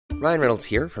Ryan Reynolds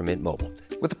here from Mint Mobile.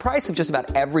 With the price of just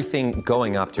about everything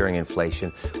going up during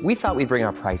inflation, we thought we'd bring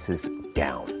our prices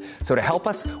down. So to help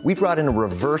us, we brought in a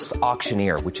reverse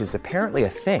auctioneer, which is apparently a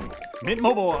thing. Mint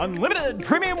Mobile Unlimited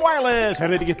Premium Wireless. How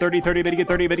to get 30, 30, bit to get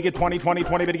 30, bit to get 20, 20,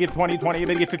 20, bit to get 20, 20,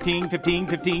 bit to get 15, 15,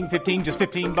 15, 15, just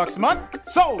 $15 a month?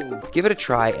 Sold! Give it a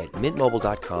try at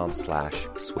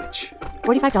mintmobile.com/switch.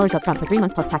 $45 up front for 3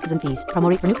 months plus taxes and fees. Promo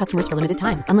rate for new customers for limited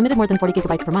time. Unlimited more than 40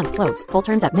 gigabytes per month. Slows full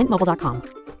terms at mintmobile.com.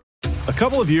 A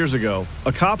couple of years ago,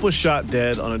 a cop was shot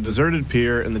dead on a deserted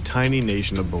pier in the tiny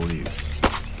nation of Belize.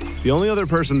 The only other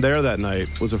person there that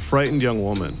night was a frightened young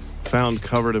woman, found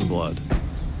covered in blood.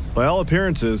 By all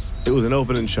appearances, it was an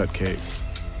open and shut case.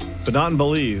 But not in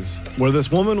Belize, where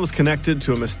this woman was connected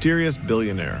to a mysterious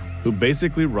billionaire who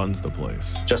basically runs the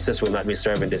place. Justice will not be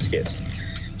served in this case.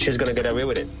 She's going to get away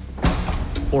with it.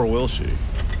 Or will she?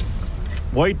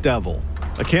 White Devil,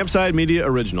 a Campside Media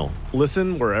original.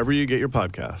 Listen wherever you get your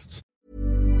podcasts.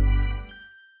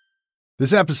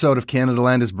 This episode of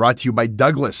Canadaland is brought to you by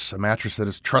Douglas, a mattress that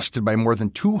is trusted by more than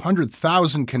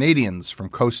 200,000 Canadians from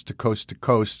coast to coast to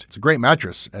coast. It's a great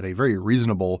mattress at a very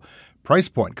reasonable price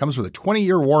point. Comes with a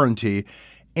 20-year warranty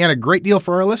and a great deal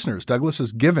for our listeners. Douglas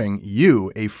is giving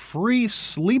you a free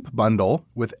sleep bundle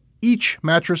with each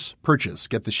mattress purchase.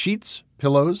 Get the sheets,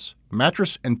 pillows,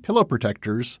 mattress, and pillow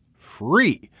protectors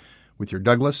free with your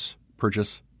Douglas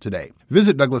purchase today.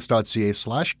 Visit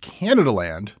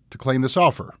douglas.ca/Canadaland to claim this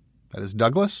offer. That is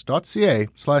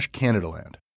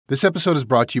douglas.ca/Canadaland. This episode is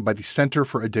brought to you by the Center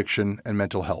for Addiction and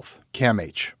Mental Health,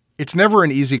 CAMH. It's never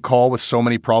an easy call with so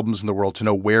many problems in the world to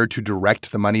know where to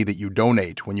direct the money that you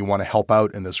donate when you want to help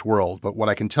out in this world. But what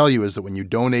I can tell you is that when you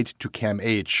donate to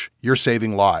CAMH, you're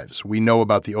saving lives. We know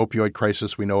about the opioid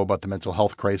crisis. We know about the mental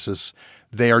health crisis.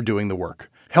 They are doing the work.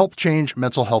 Help change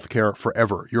mental health care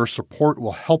forever. Your support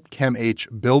will help CAMH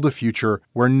build a future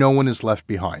where no one is left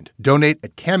behind. Donate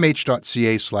at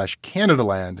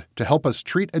camh.ca/Canadaland to help us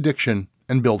treat addiction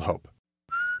and build hope.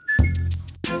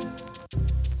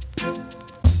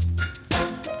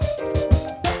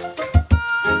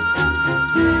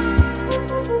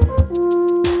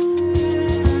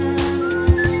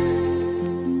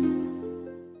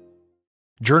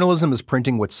 Journalism is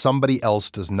printing what somebody else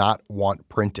does not want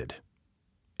printed.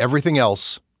 Everything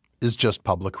else is just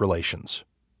public relations.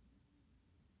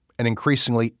 And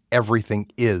increasingly, everything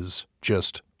is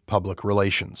just public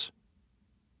relations.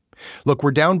 Look, we're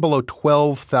down below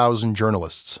 12,000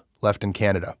 journalists left in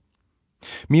Canada.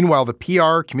 Meanwhile, the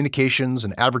PR, communications,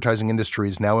 and advertising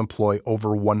industries now employ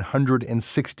over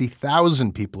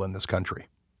 160,000 people in this country.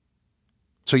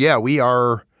 So yeah, we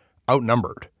are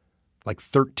outnumbered, like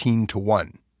 13 to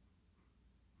 1.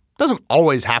 Doesn't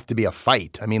always have to be a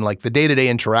fight. I mean, like the day-to-day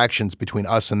interactions between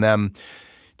us and them,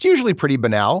 it's usually pretty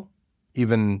banal,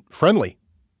 even friendly,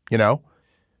 you know?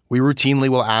 We routinely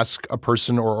will ask a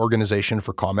person or organization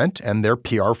for comment, and their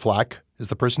PR flack is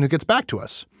the person who gets back to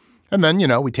us. And then,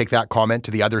 we take that comment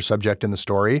to the other subject in the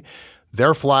story.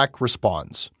 Their flack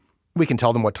responds. We can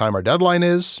tell them what time our deadline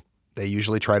is. They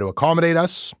usually try to accommodate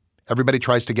us. Everybody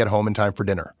tries to get home in time for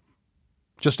dinner.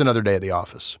 Just another day at the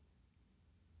office.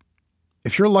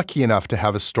 If you're lucky enough to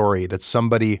have a story that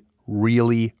somebody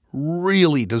really,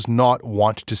 really does not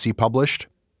want to see published,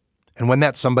 and when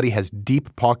that somebody has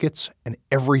deep pockets and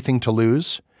everything to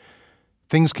lose,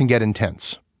 things can get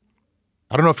intense.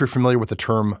 I don't know if you're familiar with the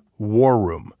term war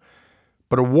room,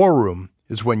 but a war room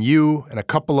is when you and a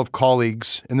couple of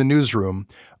colleagues in the newsroom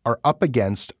are up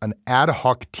against an ad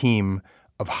hoc team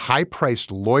of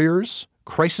high-priced lawyers,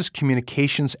 crisis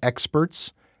communications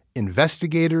experts,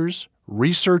 investigators,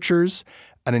 researchers,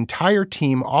 an entire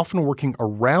team often working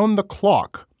around the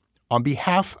clock on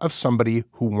behalf of somebody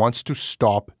who wants to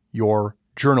stop your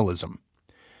journalism.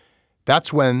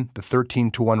 That's when the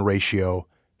 13 to 1 ratio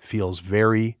feels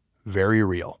very, very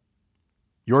real.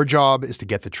 Your job is to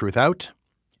get the truth out,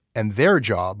 and their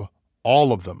job,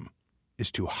 all of them, is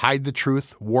to hide the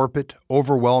truth, warp it,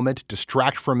 overwhelm it,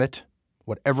 distract from it,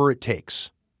 whatever it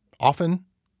takes, often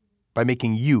by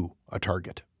making you a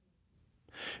target.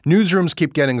 Newsrooms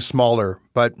keep getting smaller,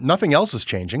 but nothing else is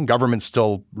changing. Governments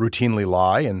still routinely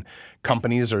lie, and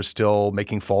companies are still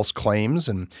making false claims,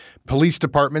 and police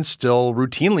departments still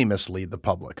routinely mislead the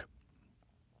public.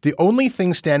 The only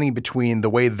thing standing between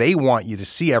the way they want you to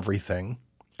see everything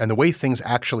and the way things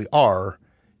actually are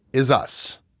is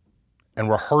us, and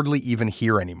we're hardly even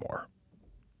here anymore.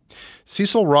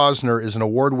 Cecil Rosner is an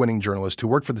award-winning journalist who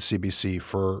worked for the CBC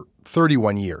for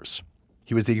 31 years.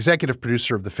 He was the executive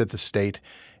producer of The Fifth Estate,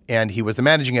 and he was the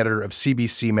managing editor of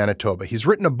CBC Manitoba. He's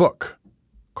written a book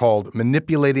called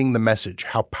Manipulating the Message: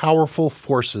 How Powerful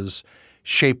Forces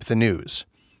Shape the News.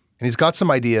 And he's got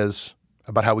some ideas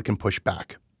about how we can push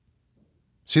back.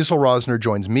 Cecil Rosner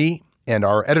joins me and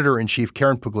our editor-in-chief,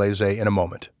 Karen Pugliese, in a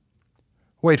moment.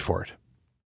 Wait for it.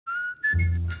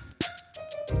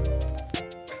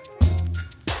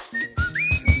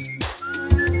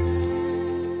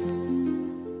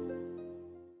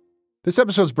 This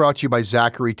episode is brought to you by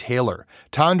Zachary Taylor,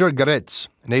 Tandra Garetz,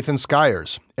 Nathan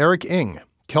Skyers, Eric Ing,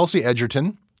 Kelsey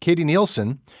Edgerton, Katie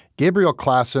Nielsen, Gabriel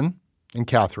Klassen, and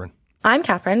Catherine. I'm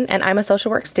Catherine, and I'm a social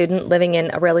work student living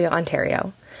in Aurelia,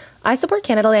 Ontario. I support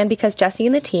Canadaland because Jesse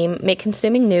and the team make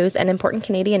consuming news and important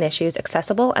Canadian issues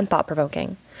accessible and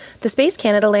thought-provoking. The space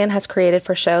Canadaland has created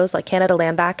for shows like Canada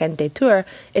Land Back and Détour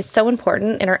is so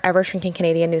important in our ever-shrinking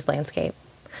Canadian news landscape.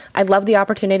 I love the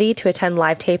opportunity to attend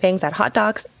live tapings at Hot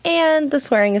Docs, and the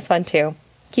swearing is fun too.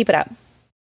 Keep it up.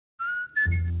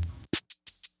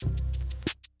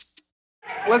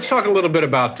 Let's talk a little bit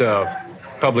about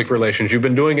public relations. You've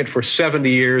been doing it for 70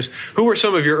 years. Who were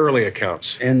some of your early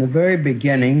accounts? In the very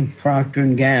beginning, Procter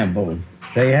 & Gamble.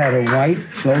 They had a white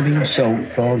floating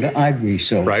soap called Ivory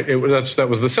soap. Right. That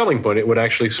was the selling point. It would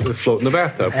actually float in the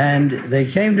bathtub. And they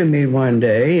came to me one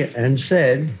day and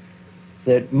said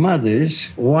that mothers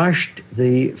washed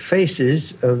the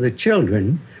faces of the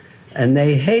children, and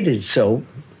they hated soap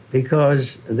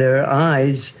because their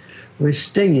eyes were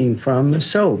stinging from the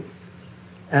soap.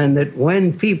 And that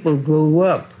when people grew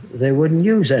up, they wouldn't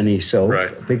use any soap,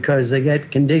 right, because they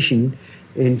get conditioned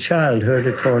in childhood,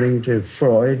 according to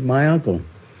Freud, my uncle.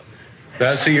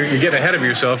 So you get ahead of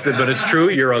yourself, but it's true,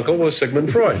 your uncle was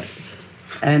Sigmund Freud.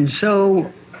 And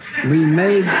so we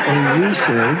made a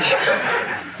research,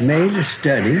 made a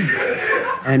study,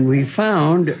 and we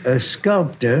found a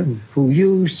sculptor who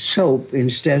used soap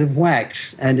instead of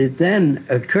wax. And it then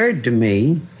occurred to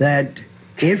me that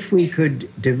if we could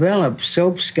develop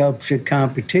soap sculpture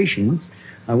competitions,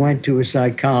 I went to a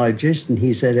psychologist and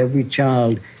he said every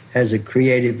child has a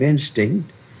creative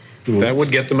instinct. That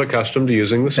would get them accustomed to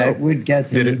using the soap. That would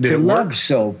get them to love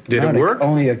soap. Did it work?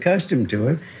 Only accustomed to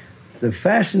it. The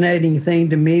fascinating thing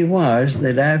to me was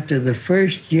that after the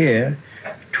first year,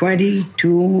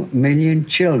 22 million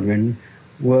children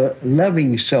were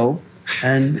loving soap,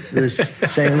 and the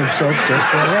sale of soap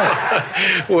just went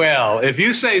up. Well, if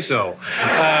you say so.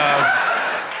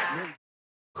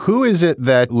 Who is it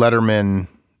that Letterman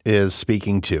is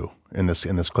speaking to in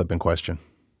this clip in question?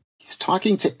 He's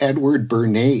talking to Edward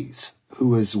Bernays,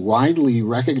 who is widely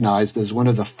recognized as one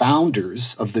of the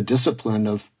founders of the discipline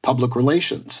of public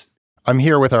relations. I'm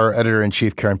here with our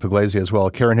editor-in-chief, Karen Pugliese, as well.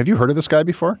 Karen, have you heard of this guy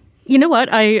before? You know what?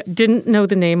 I didn't know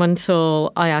the name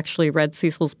until I actually read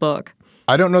Cecil's book.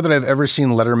 I don't know that I've ever seen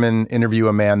Letterman interview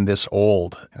a man this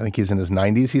old. I think he's in his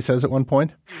 90s, he says at one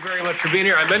point. Thank you very much for being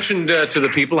here. I mentioned to the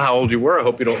people how old you were. I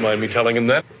hope you don't mind me telling them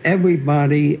that.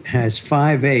 Everybody has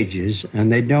 5 ages,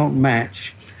 and they don't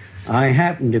match. I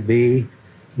happen to be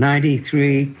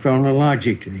 93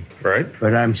 chronologically. Right.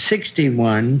 But I'm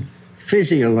 61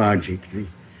 physiologically.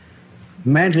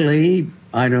 Mentally,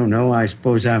 I don't know, I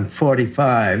suppose I'm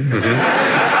 45.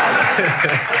 Mm-hmm.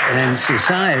 And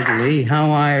societally,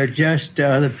 how I adjust to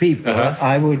other people.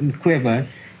 I wouldn't quiver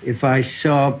if I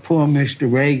saw poor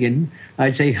Mr. Reagan.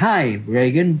 I'd say, "Hi,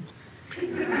 Reagan."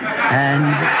 And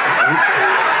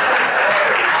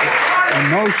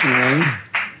emotionally,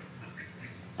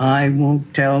 I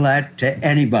won't tell that to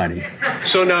anybody.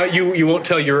 So now you won't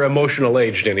tell your emotional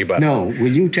age to anybody? No.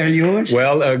 Will you tell yours?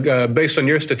 Well, based on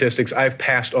your statistics, I've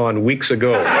passed on weeks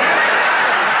ago.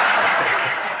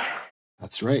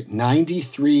 That's right,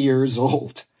 93 years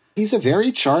old. He's a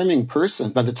very charming person.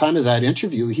 By the time of that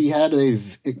interview, he had an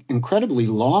incredibly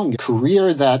long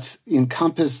career that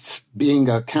encompassed being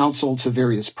a counsel to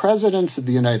various presidents of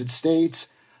the United States,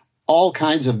 all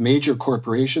kinds of major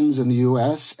corporations in the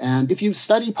U.S. And if you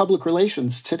study public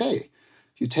relations today,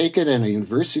 if you take it in a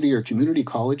university or community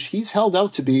college, he's held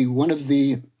out to be one of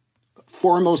the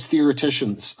foremost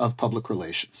theoreticians of public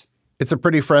relations. It's a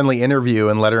pretty friendly interview,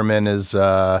 and Letterman is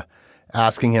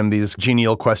asking him these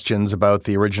genial questions about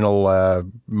the original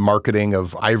marketing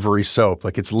of Ivory soap.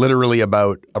 Like, it's literally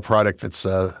about a product that's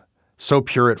so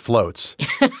pure it floats.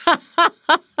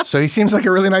 So he seems like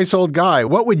a really nice old guy.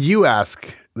 What would you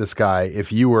ask this guy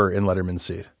if you were in Letterman's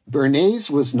seat? Bernays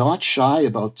was not shy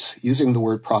about using the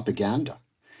word propaganda.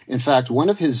 In fact, one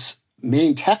of his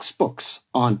main textbooks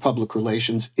on public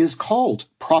relations is called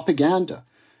Propaganda.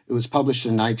 It was published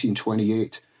in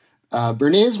 1928.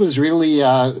 Bernays was really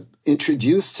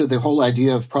introduced to the whole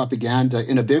idea of propaganda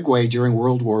in a big way during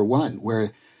World War I,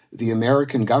 where the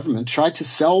American government tried to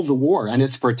sell the war and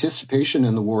its participation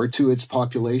in the war to its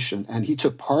population. And he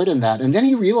took part in that. And then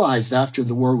he realized after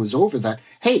the war was over that,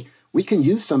 hey, we can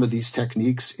use some of these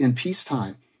techniques in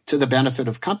peacetime. to the benefit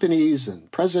of companies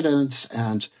and presidents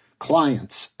and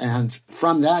clients. And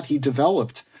from that, he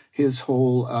developed his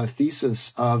whole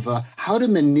thesis of how to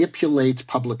manipulate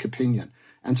public opinion.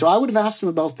 And so I would have asked him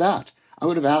about that. I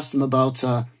would have asked him about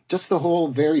just the whole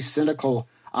very cynical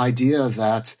idea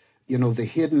that, the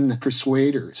hidden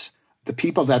persuaders, the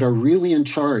people that are really in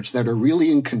charge, that are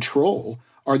really in control,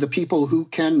 are the people who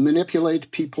can manipulate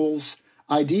people's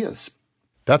ideas.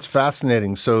 That's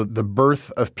fascinating. So the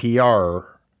birth of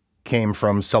PR came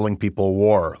from selling people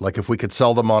war. Like if we could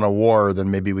sell them on a war,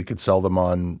 then maybe we could sell them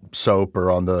on soap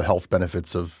or on the health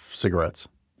benefits of cigarettes.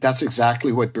 That's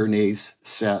exactly what Bernays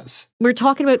says. We're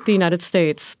talking about the United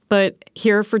States, but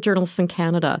here for journalists in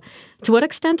Canada, to what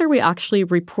extent are we actually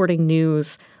reporting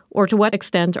news, or to what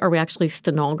extent are we actually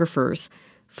stenographers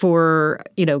for,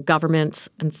 governments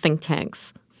and think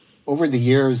tanks? Over the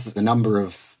years, the number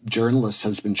of journalists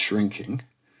has been shrinking.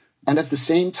 And at the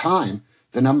same time,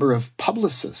 the number of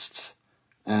publicists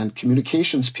and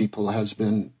communications people has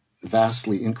been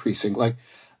vastly increasing. Like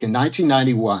in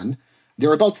 1991, there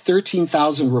were about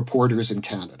 13,000 reporters in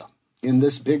Canada. In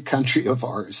this big country of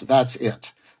ours, that's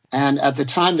it. And at the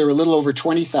time, there were a little over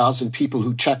 20,000 people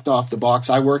who checked off the box,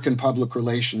 I work in public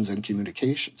relations and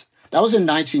communications. That was in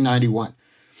 1991.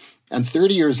 And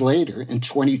 30 years later, in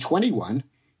 2021,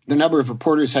 the number of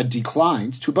reporters had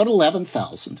declined to about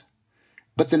 11,000.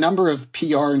 But the number of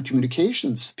PR and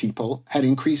communications people had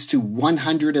increased to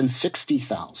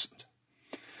 160,000.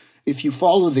 If you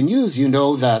follow the news, you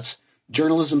know that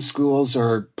journalism schools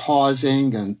are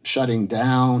pausing and shutting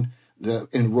down. The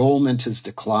enrollment is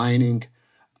declining.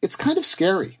 It's kind of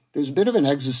scary. There's a bit of an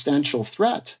existential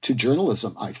threat to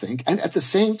journalism, I think. And at the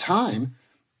same time,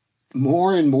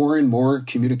 more and more and more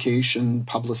communication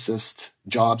publicist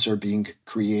jobs are being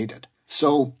created.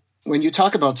 So when you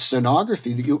talk about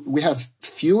stenography, we have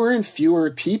fewer and fewer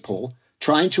people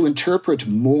trying to interpret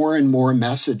more and more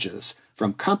messages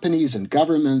from companies and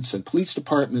governments and police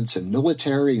departments and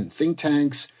military and think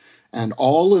tanks and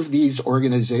all of these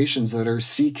organizations that are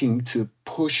seeking to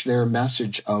push their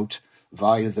message out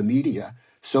via the media.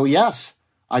 So yes,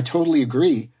 I totally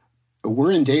agree.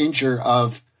 We're in danger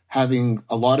of having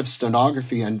a lot of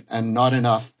stenography and not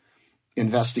enough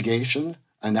investigation,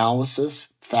 analysis,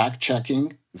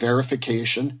 fact-checking,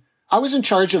 verification. I was in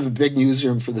charge of a big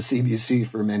newsroom for the CBC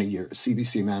for many years,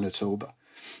 CBC Manitoba.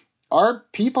 Our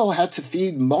people had to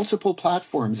feed multiple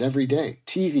platforms every day,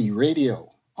 TV,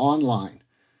 radio, online.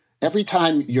 Every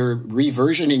time you're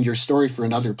reversioning your story for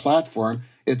another platform,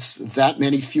 it's that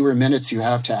many fewer minutes you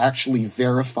have to actually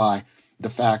verify the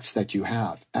facts that you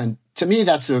have. And to me,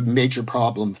 that's a major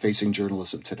problem facing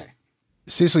journalism today.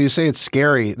 Cecil, you say it's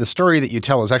scary. The story that you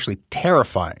tell is actually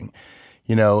terrifying,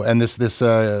 and this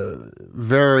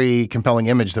very compelling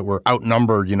image that we're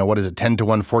outnumbered, 10 to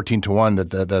 1, 14 to 1, that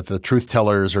the truth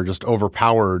tellers are just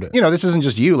overpowered. This isn't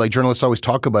just you. Like journalists always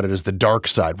talk about it as the dark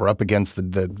side. We're up against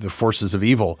the forces of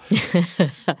evil.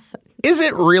 Is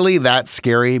it really that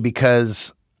scary?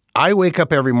 Because I wake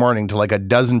up every morning to like a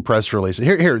dozen press releases.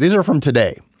 Here, these are from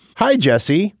today. Hi,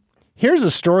 Jesse. Here's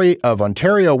a story of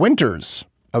Ontario winters,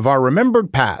 of our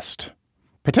remembered past,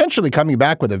 potentially coming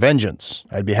back with a vengeance.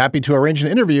 I'd be happy to arrange an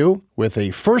interview with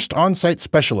a first on-site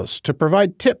specialist to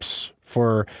provide tips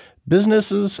for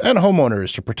businesses and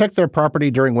homeowners to protect their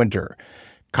property during winter.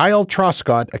 Kyle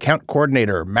Troscott, Account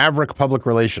Coordinator, Maverick Public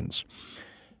Relations.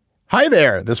 Hi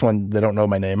there. This one, they don't know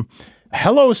my name.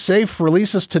 Hello Safe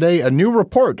releases today a new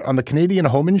report on the Canadian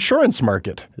home insurance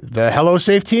market. The Hello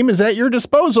Safe team is at your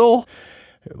disposal.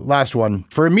 Last one.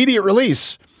 For immediate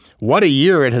release, what a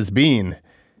year it has been.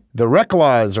 The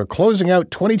Reclaws are closing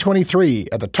out 2023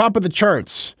 at the top of the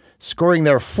charts, scoring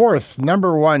their fourth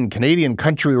 #1 Canadian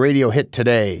country radio hit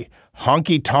today,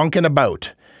 Honky Tonkin'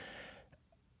 About.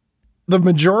 The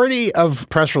majority of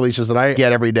press releases that I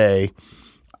get every day,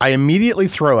 I immediately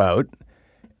throw out.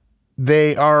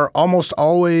 They are almost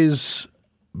always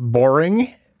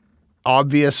boring,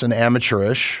 obvious, and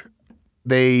amateurish.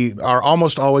 They are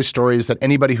almost always stories that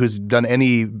anybody who's done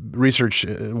any research,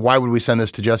 why would we send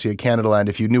this to Jesse at Canadaland?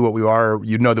 If you knew what we are,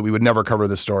 you'd know that we would never cover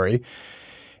this story.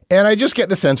 And I just get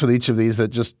the sense with each of these that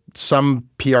just some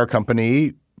PR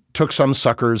company took some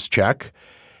sucker's check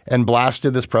and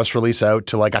blasted this press release out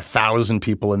to like 1,000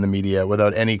 people in the media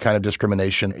without any kind of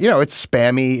discrimination. It's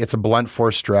spammy. It's a blunt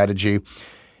force strategy.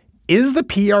 Is the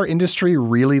PR industry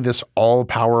really this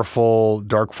all-powerful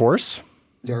dark force?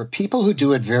 There are people who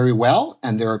do it very well,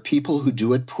 and there are people who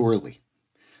do it poorly.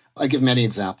 I give many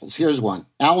examples. Here's one.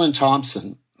 Alan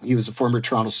Thompson, he was a former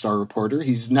Toronto Star reporter.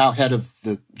 He's now head of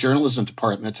the journalism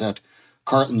department at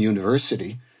Carleton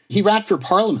University. He ran for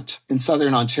Parliament in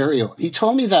Southern Ontario. He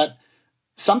told me that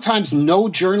Sometimes no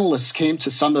journalists came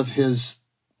to some of his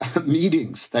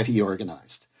meetings that he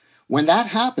organized. When that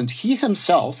happened, he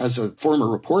himself, as a former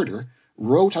reporter,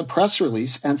 wrote a press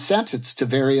release and sent it to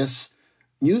various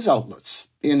news outlets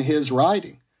in his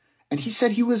riding. And he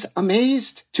said he was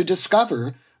amazed to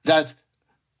discover that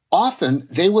often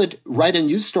they would write a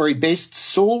news story based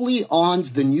solely on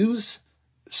the news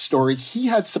story he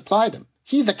had supplied him.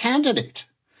 He, the candidate.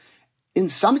 In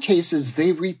some cases,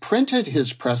 they reprinted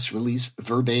his press release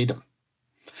verbatim.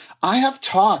 I have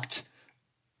talked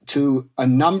to a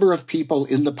number of people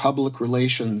in the public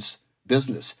relations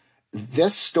business.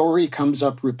 This story comes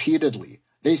up repeatedly.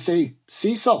 They say,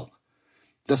 Cecil,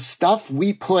 the stuff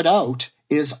we put out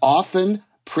is often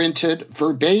printed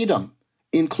verbatim,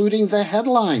 including the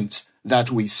headlines that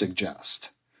we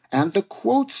suggest and the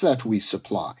quotes that we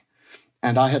supply.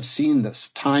 And I have seen this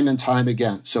time and time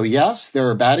again. So yes, there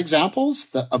are bad examples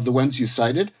of the ones you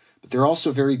cited, but there are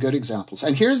also very good examples.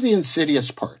 And here's the insidious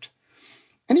part.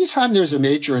 Anytime there's a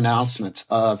major announcement,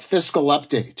 a fiscal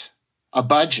update, a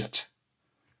budget,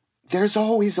 there's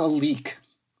always a leak.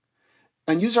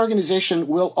 A news organization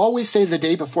will always say the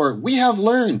day before, we have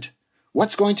learned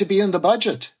what's going to be in the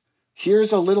budget.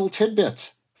 Here's a little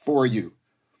tidbit for you.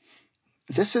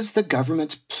 This is the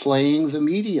government playing the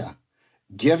media,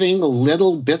 giving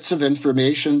little bits of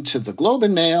information to the Globe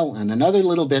and Mail and another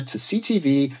little bit to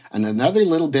CTV and another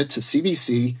little bit to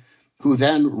CBC, who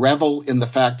then revel in the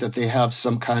fact that they have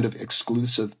some kind of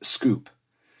exclusive scoop.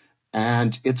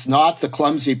 And it's not the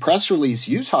clumsy press release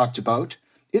you talked about.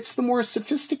 It's the more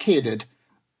sophisticated.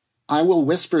 I will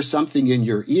whisper something in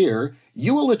your ear.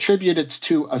 You will attribute it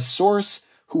to a source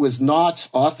who is not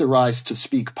authorized to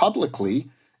speak publicly,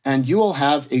 and you will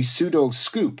have a pseudo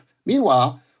scoop.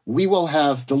 Meanwhile, we will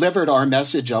have delivered our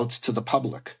message out to the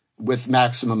public with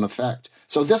maximum effect.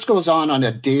 So this goes on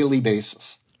a daily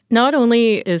basis. Not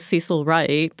only is Cecil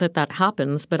right that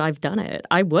happens, but I've done it.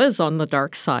 I was on the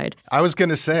dark side. I was going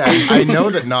to say, I know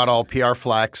that not all PR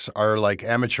flacks are like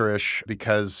amateurish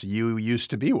because you used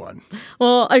to be one.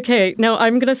 Well, okay. No,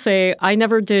 I'm going to say I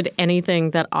never did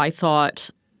anything that I thought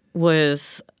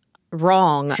was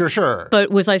wrong. Sure. But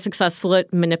was I successful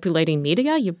at manipulating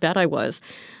media? You bet I was.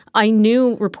 I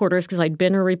knew reporters because I'd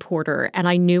been a reporter, and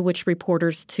I knew which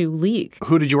reporters to leak.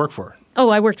 Who did you work for? Oh,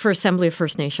 I worked for Assembly of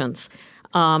First Nations.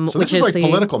 So this is like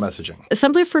political messaging.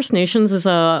 Assembly of First Nations is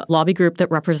a lobby group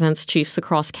that represents chiefs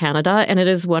across Canada, and it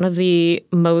is one of the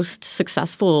most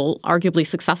successful, arguably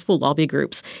successful lobby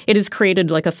groups. It has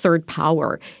created like a third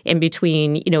power in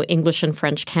between, English and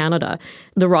French Canada.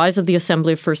 The rise of the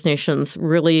Assembly of First Nations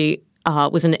really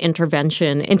was an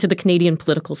intervention into the Canadian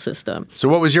political system. So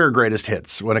what was your greatest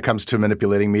hits when it comes to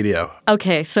manipulating media?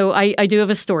 Okay, so I do have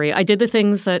a story. I did the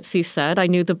things that C said. I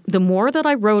knew the more that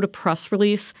I wrote a press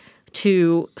release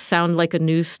to sound like a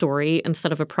news story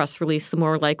instead of a press release, the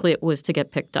more likely it was to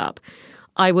get picked up.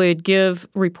 I would give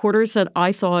reporters that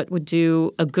I thought would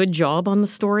do a good job on the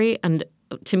story and,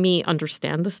 to me,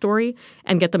 understand the story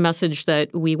and get the message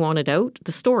that we wanted out,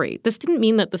 the story. This didn't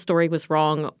mean that the story was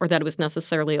wrong or that it was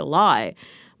necessarily a lie,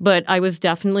 but I was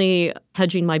definitely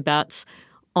hedging my bets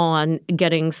on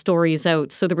getting stories out.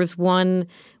 So there was one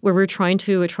where we were trying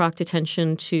to attract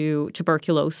attention to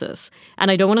tuberculosis.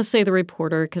 And I don't want to say the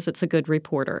reporter because it's a good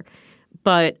reporter,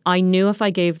 but I knew if I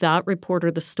gave that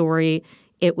reporter the story,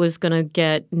 it was going to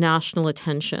get national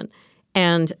attention.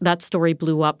 And that story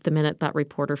blew up the minute that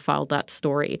reporter filed that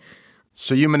story.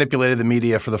 So you manipulated the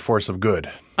media for the force of good.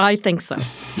 I think so.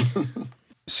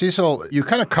 Cecil, you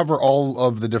kind of cover all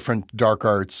of the different dark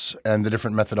arts and the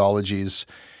different methodologies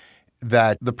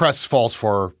that the press falls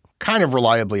for kind of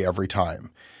reliably every time.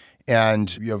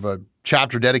 And you have a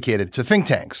chapter dedicated to think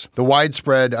tanks, the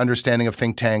widespread understanding of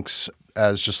think tanks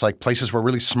as just like places where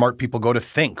really smart people go to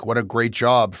think. What a great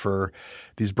job for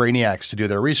these brainiacs to do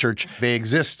their research. They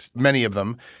exist, many of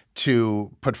them,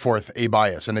 to put forth a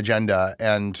bias, an agenda.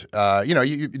 And,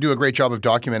 you do a great job of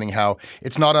documenting how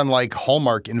it's not unlike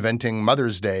Hallmark inventing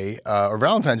Mother's Day or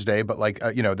Valentine's Day, but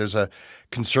there's a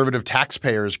conservative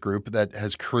taxpayers group that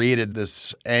has created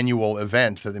this annual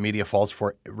event that the media falls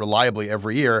for reliably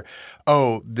every year.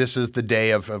 Oh, this is the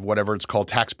day of whatever it's called,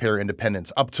 taxpayer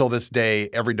independence. Up till this day,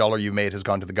 every dollar you made has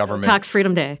gone to the government. Tax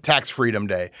Freedom Day. Tax Freedom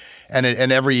Day. And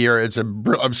every year it's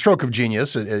a stroke of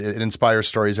genius. It inspires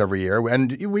stories every year.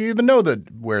 And we even know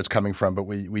where it's coming from, but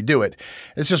we do it.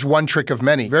 It's just one trick of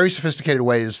many. Very sophisticated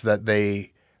ways that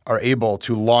they are able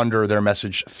to launder their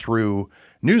message through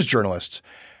news journalists.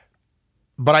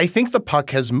 But I think the puck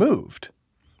has moved.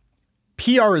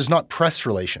 PR is not press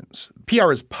relations.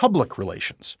 PR is public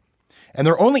relations. And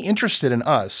they're only interested in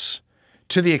us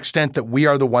to the extent that we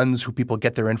are the ones who people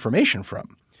get their information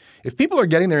from. If people are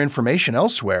getting their information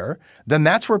elsewhere, then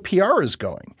that's where PR is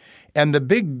going. And the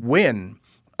big win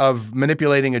of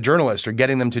manipulating a journalist or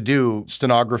getting them to do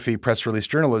stenography, press release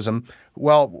journalism,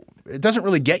 well, it doesn't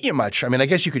really get you much. I mean, I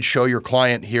guess you could show your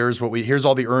client, here's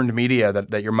all the earned media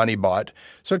that your money bought.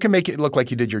 So it can make it look like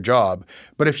you did your job.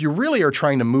 But if you really are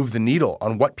trying to move the needle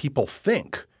on what people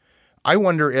think, I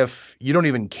wonder if you don't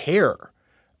even care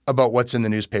about what's in the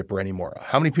newspaper anymore.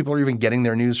 How many people are even getting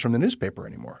their news from the newspaper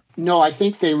anymore? No, I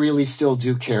think they really still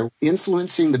do care.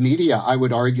 Influencing the media, I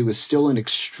would argue, is still an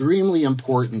extremely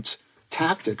important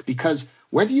tactic, because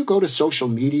whether you go to social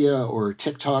media or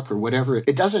TikTok or whatever,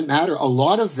 it doesn't matter. A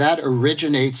lot of that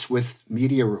originates with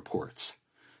media reports.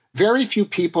 Very few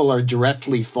people are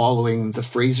directly following the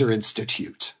Fraser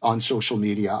Institute on social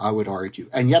media, I would argue.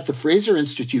 And yet the Fraser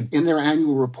Institute, in their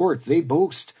annual report, they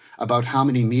boast about how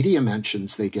many media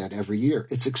mentions they get every year.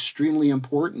 It's extremely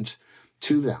important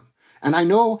to them. And I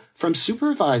know from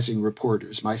supervising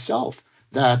reporters myself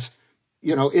that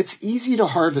it's easy to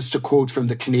harvest a quote from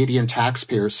the Canadian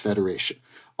Taxpayers Federation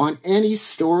on any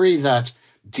story that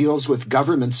deals with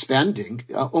government spending.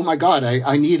 Oh my God,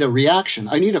 I need a reaction.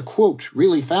 I need a quote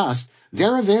really fast.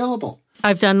 They're available.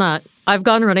 I've done that. I've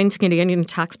gone running to Canadian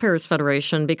Taxpayers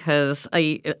Federation because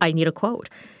I need a quote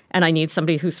and I need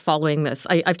somebody who's following this.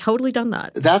 I've totally done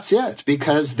that. That's it,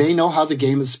 because they know how the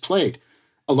game is played.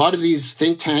 A lot of these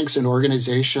think tanks and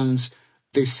organizations,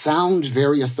 they sound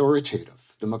very authoritative.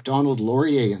 The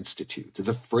Macdonald-Laurier Institute,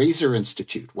 the Fraser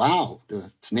Institute. Wow,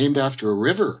 it's named after a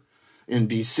river in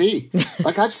BC.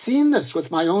 Like, I've seen this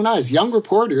with my own eyes. Young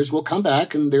reporters will come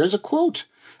back and there's a quote.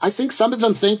 I think some of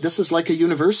them think this is like a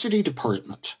university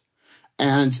department.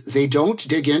 And they don't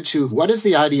dig into what is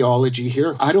the ideology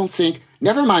here. I don't think,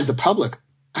 never mind the public,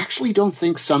 I actually don't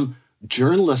think some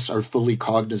journalists are fully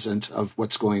cognizant of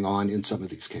what's going on in some of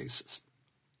these cases.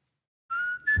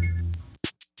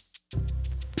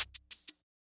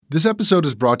 This episode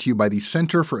is brought to you by the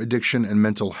Center for Addiction and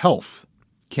Mental Health,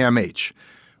 CAMH.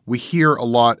 We hear a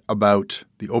lot about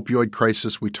the opioid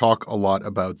crisis. We talk a lot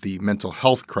about the mental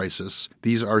health crisis.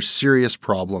 These are serious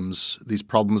problems. These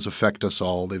problems affect us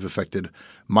all. They've affected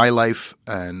my life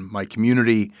and my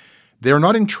community. They are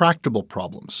not intractable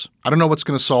problems. I don't know what's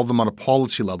going to solve them on a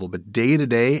policy level, but day to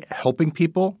day, helping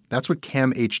people, that's what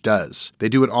CAMH does. They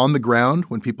do it on the ground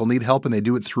when people need help, and they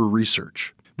do it through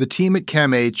research. The team at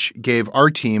CAMH gave our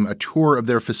team a tour of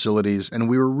their facilities, and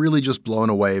we were really just blown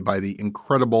away by the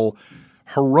incredible,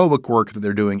 heroic work that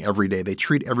they're doing every day. They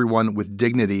treat everyone with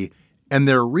dignity, and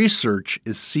their research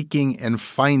is seeking and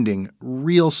finding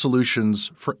real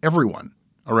solutions for everyone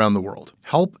around the world.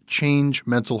 Help change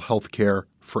mental health care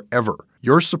forever.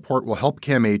 Your support will help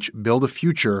CAMH build a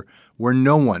future where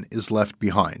no one is left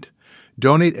behind.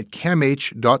 Donate at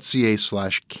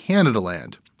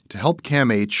camh.ca/Canadaland to help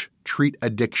CAMH treat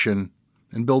addiction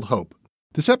and build hope.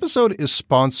 This episode is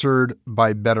sponsored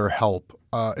by BetterHelp.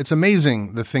 It's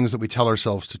amazing the things that we tell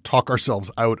ourselves to talk ourselves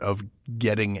out of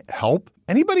getting help.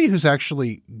 Anybody who's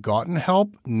actually gotten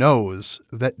help knows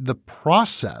that the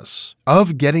process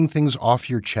of getting things off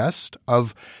your chest,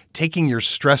 of taking your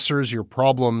stressors, your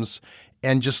problems,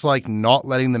 and just like not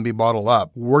letting them be bottled up,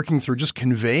 working through just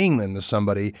conveying them to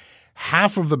somebody,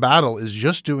 half of the battle is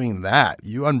just doing that.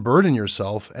 You unburden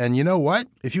yourself. And you know what?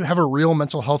 If you have a real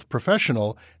mental health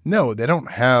professional, no, they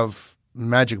don't have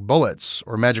magic bullets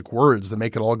or magic words that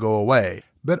make it all go away.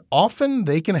 But often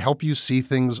they can help you see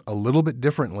things a little bit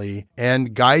differently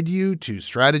and guide you to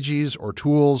strategies or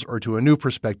tools or to a new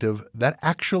perspective that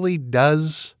actually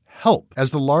does help.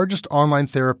 As the largest online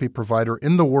therapy provider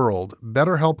in the world,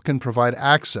 BetterHelp can provide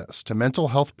access to mental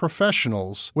health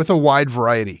professionals with a wide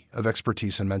variety of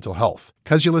expertise in mental health.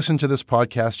 Because you listen to this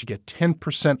podcast, you get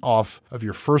 10% off of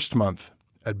your first month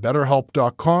at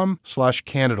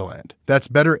betterhelp.com/Canadaland. That's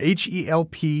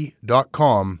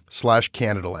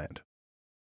betterhelp.com/Canadaland.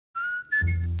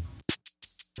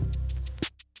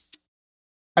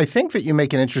 I think that you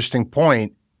make an interesting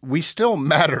point. We still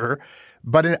matter,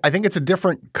 but I think it's a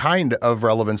different kind of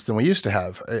relevance than we used to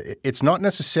have. It's not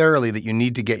necessarily that you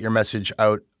need to get your message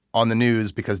out on the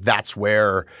news because that's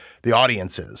where the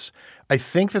audience is. I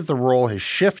think that the role has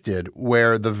shifted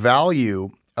where the value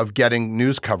of getting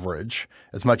news coverage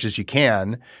as much as you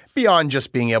can, beyond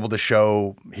just being able to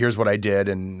show, here's what I did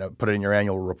and put it in your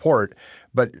annual report,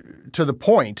 but to the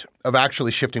point of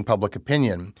actually shifting public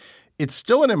opinion, it's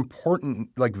still an important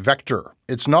vector.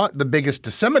 It's not the biggest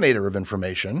disseminator of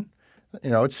information.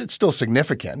 It's still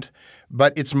significant,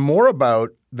 but it's more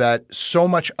about that so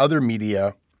much other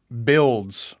media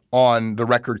builds on the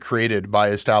record created by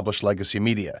established legacy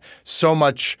media. So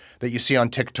much that you see on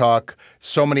TikTok,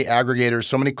 so many aggregators,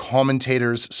 so many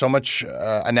commentators, so much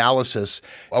analysis.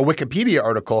 A Wikipedia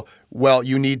article, well,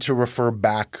 you need to refer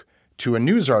back to a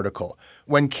news article.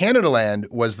 When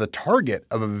Canadaland was the target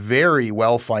of a very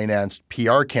well-financed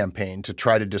PR campaign to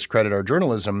try to discredit our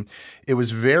journalism, it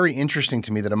was very interesting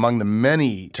to me that among the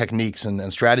many techniques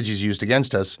and strategies used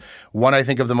against us, one I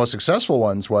think of the most successful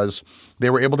ones was they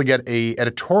were able to get an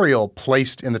editorial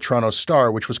placed in the Toronto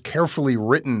Star, which was carefully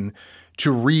written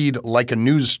to read like a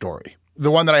news story.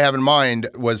 The one that I have in mind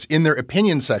was in their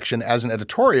opinion section as an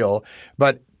editorial,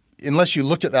 but unless you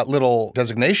looked at that little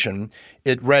designation,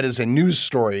 it read as a news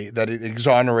story that it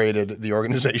exonerated the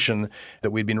organization that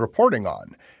we'd been reporting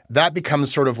on. That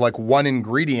becomes sort of like one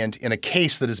ingredient in a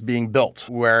case that is being built,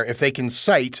 where if they can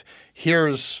cite,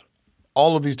 here's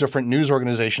all of these different news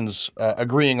organizations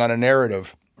agreeing on a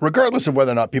narrative, regardless of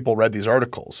whether or not people read these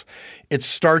articles, it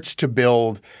starts to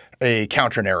build a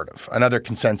counter-narrative, another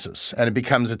consensus, and it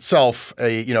becomes itself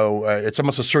it's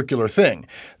almost a circular thing.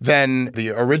 Then the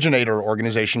originator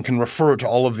organization can refer to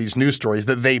all of these news stories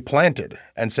that they planted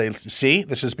and say, see,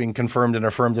 this is being confirmed and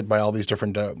affirmed by all these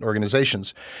different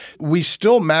organizations. We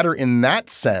still matter in that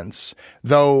sense,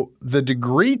 though the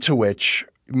degree to which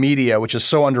media, which is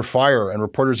so under fire and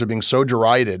reporters are being so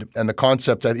derided, and the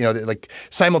concept that, like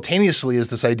simultaneously is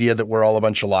this idea that we're all a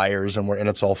bunch of liars and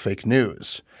it's all fake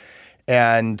news.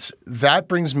 And that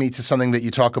brings me to something that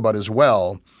you talk about as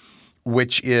well,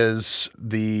 which is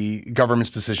the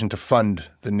government's decision to fund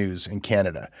the news in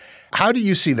Canada. How do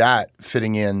you see that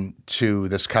fitting in to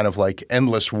this kind of like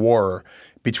endless war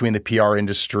between the PR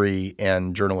industry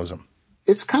and journalism?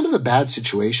 It's kind of a bad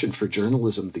situation for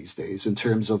journalism these days in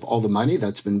terms of all the money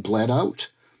that's been bled out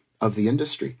of the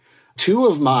industry. Two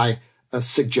of my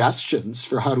suggestions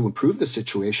for how to improve the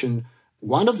situation,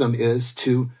 one of them is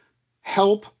to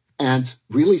help and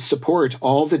really support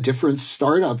all the different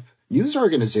startup news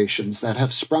organizations that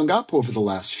have sprung up over the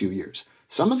last few years.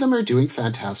 Some of them are doing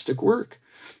fantastic work.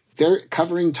 They're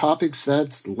covering topics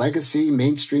that legacy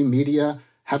mainstream media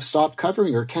have stopped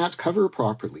covering or can't cover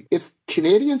properly. If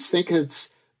Canadians think it's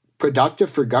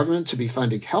productive for government to be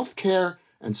funding healthcare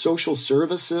and social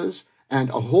services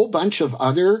and a whole bunch of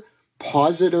other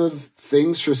positive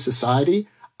things for society,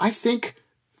 I think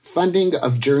funding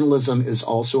of journalism is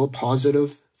also a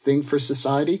positive thing for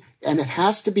society, and it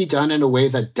has to be done in a way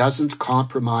that doesn't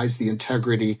compromise the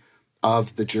integrity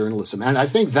of the journalism. And I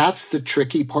think that's the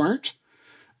tricky part.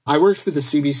 I worked for the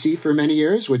CBC for many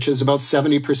years, which is about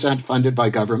 70% funded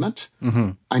by government.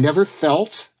 Mm-hmm. I never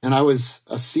felt, and I was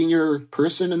a senior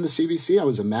person in the CBC, I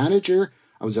was a manager,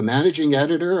 I was a managing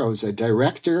editor, I was a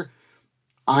director.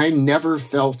 I never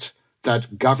felt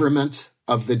that government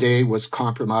of the day was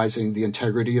compromising the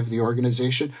integrity of the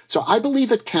organization. So I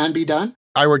believe it can be done.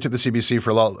 I worked at the CBC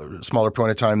for a lot smaller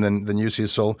point of time than you see,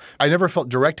 so I never felt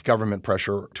direct government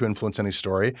pressure to influence any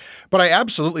story. But I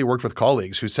absolutely worked with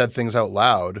colleagues who said things out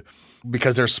loud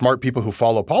because they're smart people who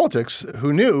follow politics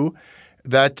who knew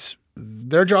that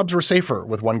their jobs were safer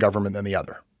with one government than the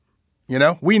other.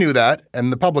 We knew that,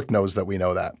 and the public knows that we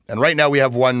know that. And right now we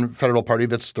have one federal party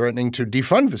that's threatening to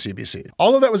defund the CBC.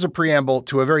 All of that was a preamble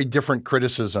to a very different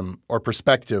criticism or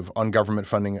perspective on government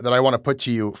funding that I want to put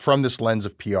to you from this lens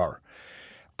of PR.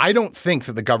 I don't think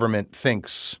that the government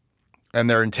thinks, and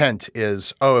their intent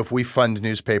is, if we fund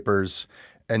newspapers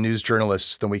and news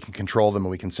journalists, then we can control them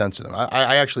and we can censor them.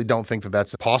 I actually don't think that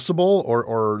that's possible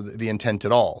or the intent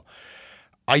at all.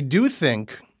 I do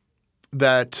think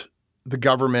that the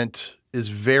government is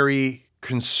very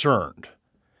concerned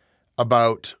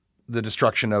about the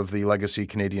destruction of the legacy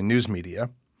Canadian news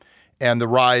media and the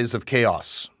rise of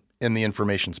chaos in the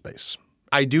information space.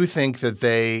 I do think that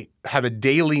they have a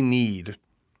daily need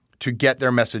to get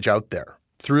their message out there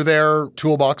through their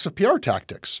toolbox of PR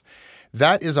tactics.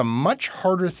 That is a much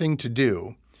harder thing to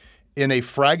do in a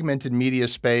fragmented media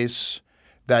space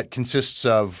that consists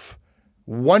of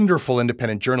wonderful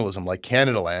independent journalism like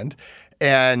Canadaland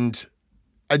and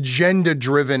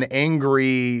agenda-driven,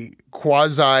 angry,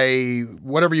 quasi,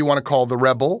 whatever you want to call the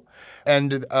rebel,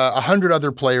 and 100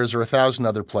 other players or 1,000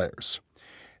 other players.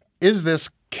 Is this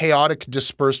chaotic,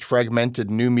 dispersed, fragmented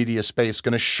new media space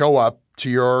going to show up to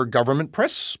your government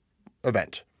press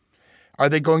event? Are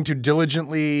they going to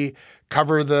diligently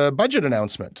cover the budget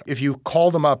announcement? If you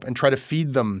call them up and try to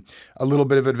feed them a little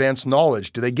bit of advanced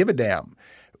knowledge, do they give a damn?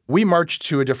 We march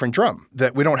to a different drum,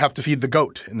 that we don't have to feed the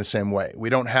goat in the same way. We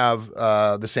don't have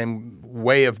the same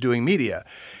way of doing media.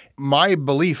 My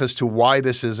belief as to why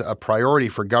this is a priority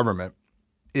for government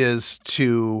is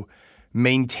to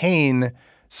maintain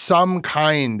some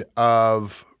kind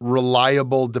of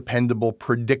reliable, dependable,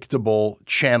 predictable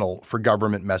channel for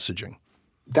government messaging.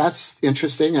 That's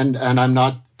interesting, and I'm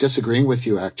not disagreeing with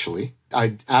you, actually.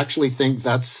 I actually think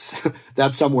that's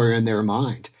somewhere in their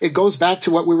mind. It goes back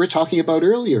to what we were talking about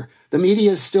earlier. The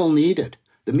media is still needed.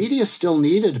 The media is still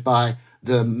needed by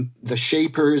the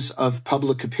shapers of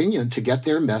public opinion to get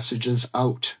their messages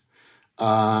out.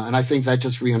 And I think that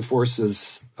just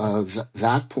reinforces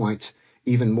that point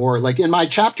even more. Like in my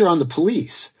chapter on the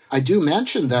police, I do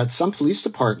mention that some police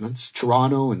departments,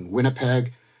 Toronto and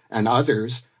Winnipeg and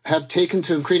others, have taken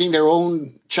to creating their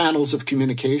own channels of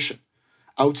communication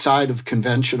outside of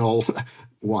conventional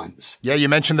ones. Yeah, you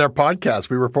mentioned their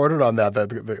podcast. We reported on that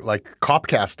like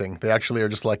copcasting. They actually are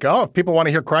just like, oh, if people want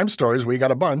to hear crime stories, we got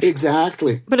a bunch.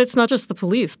 Exactly. But it's not just the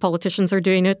police. Politicians are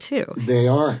doing it too. They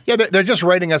are. Yeah, they're just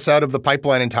writing us out of the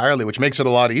pipeline entirely, which makes it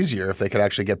a lot easier if they could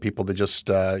actually get people to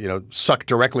just, suck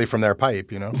directly from their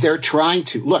pipe, They're trying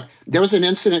to. Look, there was an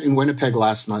incident in Winnipeg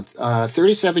last month. A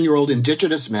 37-year-old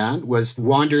Indigenous man was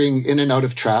wandering in and out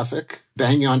of traffic,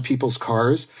 banging on people's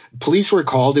cars. Police were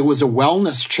called. It was a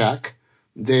wellness check.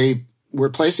 They were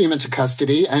placing him into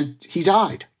custody, and he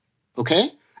died,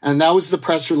 okay? And that was the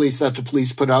press release that the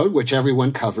police put out, which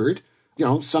everyone covered.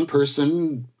 Some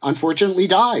person unfortunately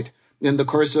died in the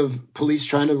course of police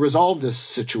trying to resolve this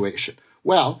situation.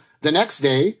 Well, the next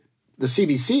day, the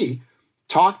CBC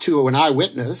talked to an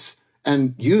eyewitness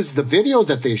and used the video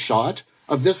that they shot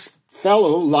of this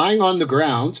fellow lying on the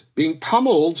ground being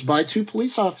pummeled by two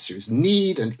police officers,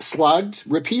 kneed and slugged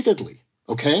repeatedly,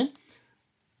 okay?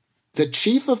 The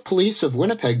chief of police of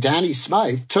Winnipeg, Danny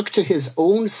Smythe, took to his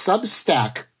own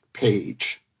Substack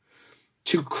page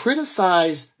to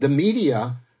criticize the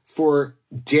media for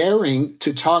daring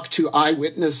to talk to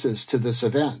eyewitnesses to this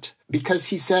event because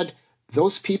he said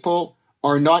those people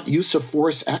are not use of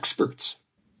force experts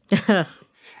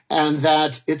and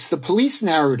that it's the police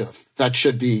narrative that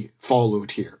should be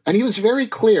followed here. And he was very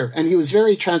clear and he was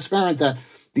very transparent that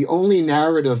the only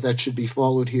narrative that should be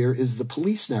followed here is the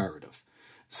police narrative.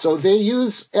 So they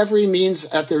use every means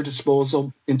at their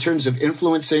disposal in terms of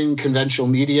influencing conventional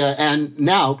media and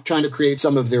now trying to create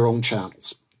some of their own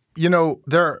channels.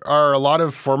 There are a lot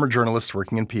of former journalists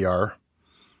working in PR.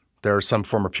 There are some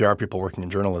former PR people working in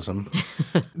journalism.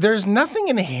 There's nothing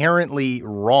inherently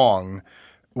wrong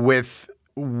with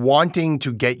wanting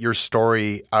to get your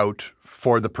story out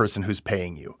for the person who's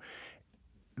paying you,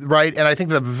 right? And I think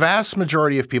the vast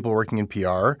majority of people working in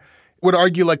PR would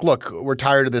argue look, we're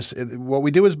tired of this. What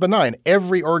we do is benign.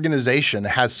 Every organization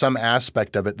has some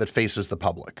aspect of it that faces the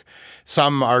public.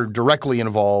 Some are directly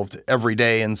involved every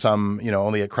day and some,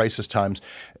 only at crisis times.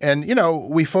 And,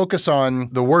 we focus on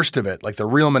the worst of it, like the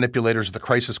real manipulators, the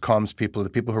crisis comms people,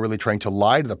 the people who are really trying to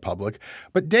lie to the public.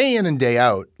 But day in and day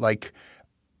out,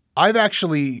 I've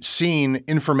actually seen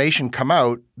information come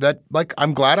out that,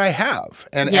 I'm glad I have.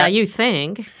 And you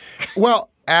think. Well,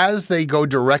 as they go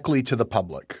directly to the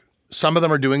public. Some of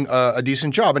them are doing a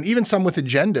decent job, and even some with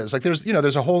agendas.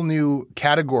 There's a whole new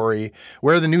category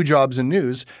where the new jobs in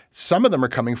news. Some of them are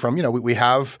coming from, we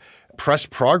have Press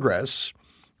Progress,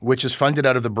 which is funded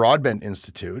out of the Broadbent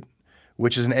Institute,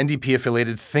 which is an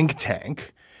NDP-affiliated think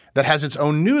tank that has its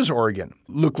own news organ.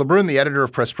 Luc Lebrun, the editor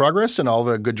of Press Progress, and all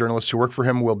the good journalists who work for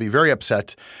him will be very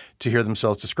upset to hear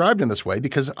themselves described in this way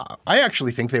because I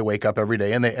actually think they wake up every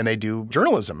day and they do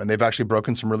journalism, and they've actually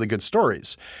broken some really good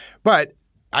stories. But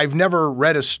I've never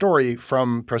read a story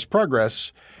from Press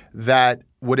Progress that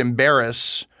would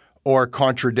embarrass or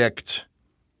contradict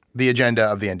the agenda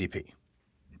of the NDP.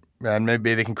 And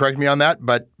maybe they can correct me on that,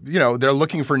 but they're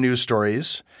looking for news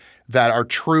stories that are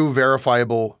true,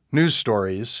 verifiable news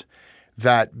stories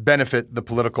that benefit the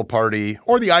political party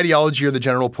or the ideology or the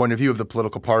general point of view of the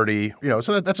political party.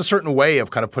 So that's a certain way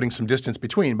of kind of putting some distance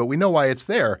between, but we know why it's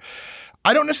there.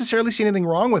 I don't necessarily see anything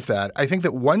wrong with that. I think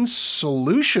that one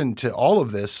solution to all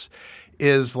of this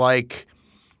is let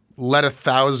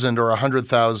 1,000 or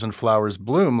 100,000 flowers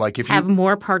bloom. If you have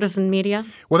more partisan media?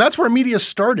 Well, that's where media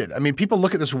started. I mean, people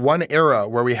look at this one era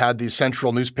where we had these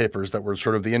central newspapers that were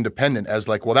sort of the independent as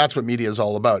that's what media is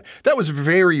all about. That was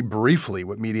very briefly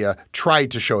what media tried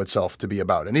to show itself to be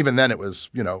about. And even then it was,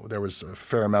 there was a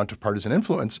fair amount of partisan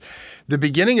influence. The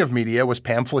beginning of media was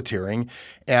pamphleteering,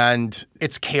 and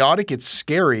it's chaotic, it's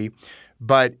scary,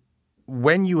 but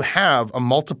when you have a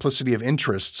multiplicity of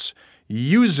interests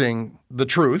using the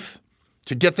truth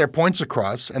to get their points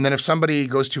across, and then if somebody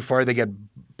goes too far, they get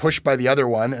pushed by the other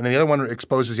one, and then the other one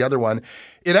exposes the other one,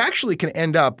 it actually can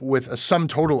end up with a sum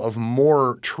total of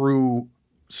more true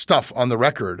stuff on the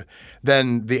record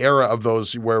than the era of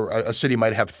those where a city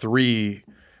might have 3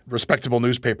 respectable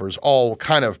newspapers all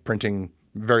kind of printing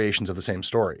variations of the same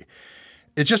story.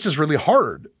 It just is really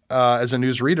hard as a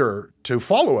news reader to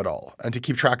follow it all and to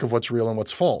keep track of what's real and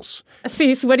what's false.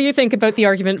 Cease, what do you think about the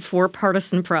argument for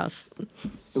partisan press?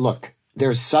 Look,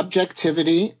 there's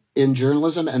subjectivity in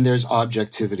journalism and there's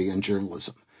objectivity in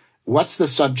journalism. What's the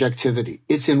subjectivity?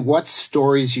 It's in what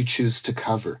stories you choose to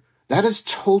cover. That is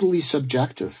totally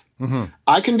subjective. Mm-hmm.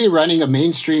 I can be running a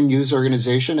mainstream news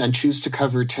organization and choose to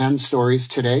cover 10 stories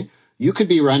today. You could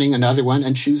be running another one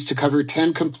and choose to cover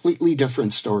 10 completely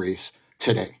different stories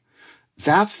today.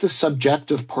 That's the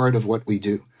subjective part of what we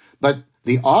do. But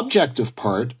the objective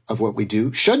part of what we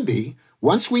do should be,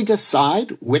 once we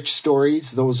decide which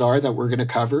stories those are that we're going to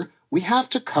cover, we have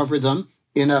to cover them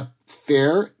in a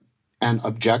fair and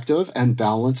objective and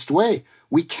balanced way.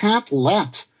 We can't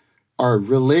let our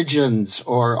religions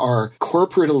or our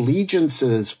corporate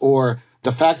allegiances or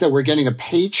the fact that we're getting a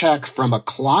paycheck from a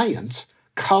client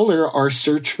color our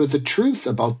search for the truth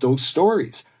about those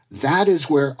stories. That is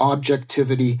where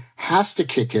objectivity has to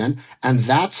kick in, and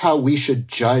that's how we should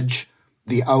judge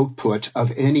the output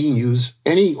of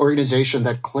any organization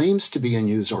that claims to be a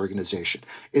news organization.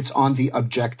 It's on the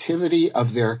objectivity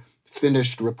of their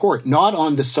finished report, not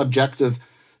on the subjective.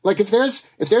 Like if there's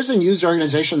a news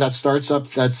organization that starts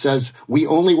up that says we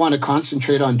only want to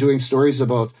concentrate on doing stories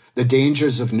about the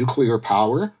dangers of nuclear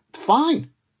power, fine,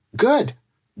 good,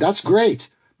 that's great.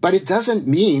 But it doesn't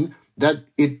mean that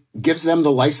it gives them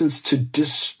the license to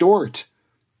distort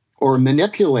or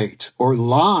manipulate or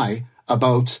lie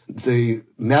about the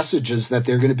messages that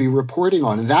they're going to be reporting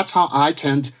on. And that's how I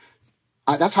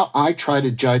try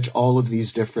to judge all of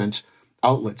these different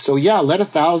outlets. So yeah, let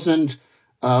 1,000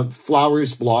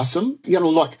 flowers blossom.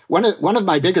 Look, one of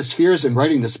my biggest fears in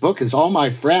writing this book is all my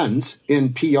friends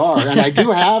in PR, and I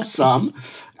do have some.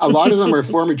 A lot of them are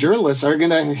former journalists, are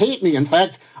going to hate me. In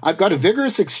fact, I've got a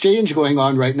vigorous exchange going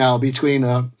on right now between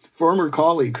a former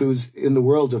colleague who's in the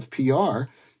world of PR.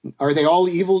 Are they all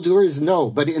evildoers? No.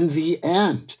 But in the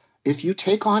end, if you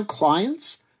take on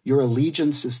clients, your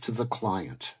allegiance is to the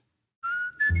client.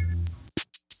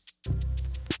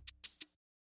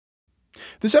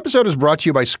 This episode is brought to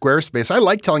you by Squarespace. I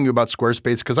like telling you about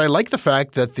Squarespace because I like the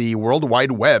fact that the World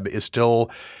Wide Web is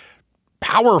still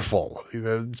powerful.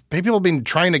 People have been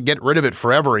trying to get rid of it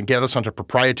forever and get us onto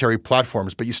proprietary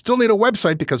platforms, but you still need a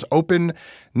website because open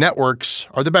networks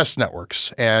are the best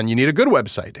networks, and you need a good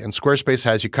website, and Squarespace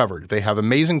has you covered. They have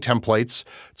amazing templates.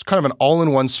 It's kind of an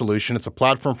all-in-one solution. It's a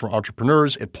platform for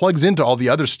entrepreneurs. It plugs into all the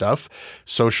other stuff,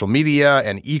 social media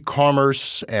and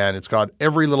e-commerce, and it's got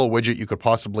every little widget you could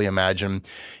possibly imagine.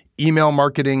 Email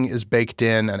marketing is baked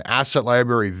in, an asset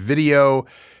library, video.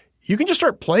 You can just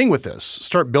start playing with this,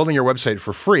 start building your website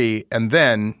for free, and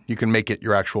then you can make it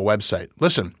your actual website.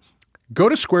 Listen, go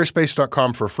to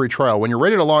squarespace.com for a free trial. When you're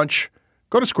ready to launch,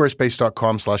 go to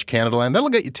squarespace.com/Canadaland. That'll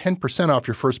get you 10% off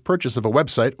your first purchase of a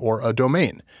website or a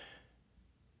domain.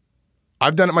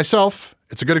 I've done it myself.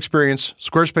 It's a good experience.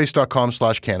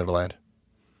 Squarespace.com/Canadaland.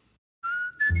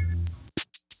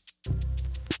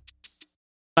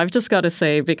 I've just got to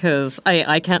say, because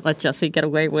I can't let Jesse get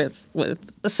away with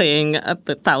saying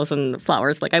 1,000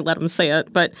 flowers like I let him say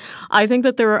it, but I think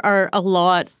that there are a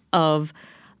lot of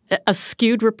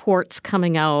skewed reports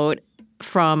coming out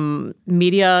from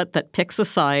media that picks a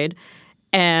side.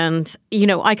 And,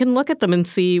 I can look at them and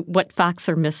see what facts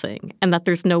are missing and that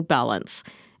there's no balance.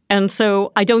 And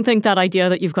so I don't think that idea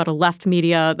that you've got a left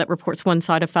media that reports one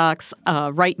side of facts,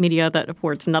 right media that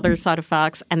reports another side of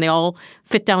facts, and they all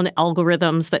fit down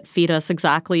algorithms that feed us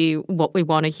exactly what we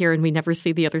want to hear and we never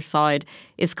see the other side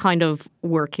is kind of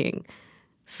working.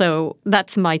 So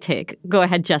that's my take. Go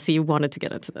ahead, Jesse. You wanted to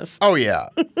get into this. Oh, yeah.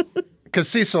 Because,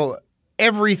 Cecil,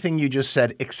 everything you just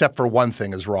said except for one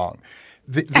thing is wrong.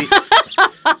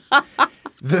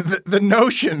 The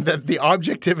notion that the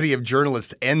objectivity of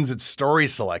journalists ends at story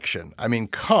selection. I mean,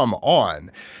 come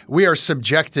on. We are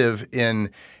subjective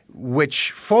in which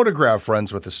photograph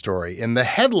runs with the story, in the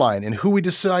headline, in who we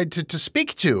decide to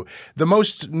speak to. The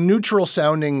most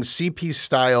neutral-sounding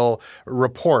CP-style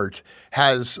report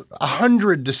has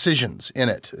 100 decisions in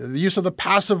it. The use of the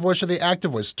passive voice or the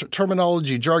active voice,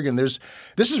 terminology, jargon. This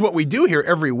is what we do here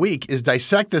every week, is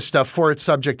dissect this stuff for its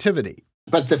subjectivity.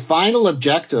 But the final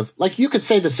objective, like you could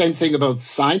say the same thing about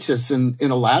scientists in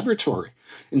a laboratory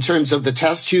in terms of the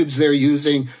test tubes they're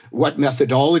using, what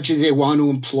methodology they want to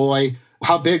employ,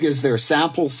 how big is their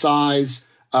sample size,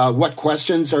 what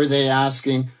questions are they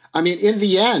asking. I mean, in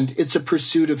the end, it's a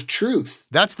pursuit of truth.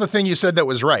 That's the thing you said that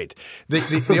was right.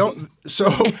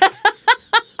 So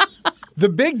The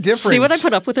big difference... See what I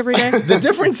put up with every day? The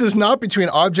difference is not between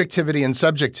objectivity and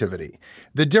subjectivity.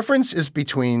 The difference is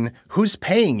between who's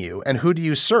paying you and who do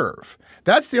you serve.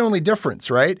 That's the only difference,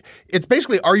 right? It's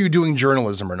basically, are you doing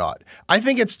journalism or not? I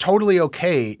think it's totally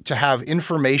okay to have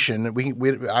information.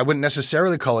 I wouldn't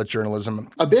necessarily call it journalism.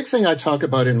 A big thing I talk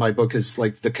about in my book is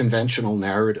like the conventional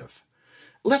narrative.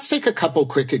 Let's take a couple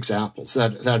quick examples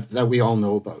that we all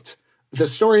know about. The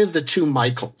story of the two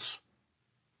Michaels.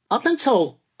 Up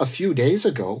until a few days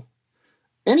ago,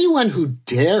 anyone who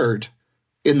dared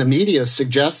in the media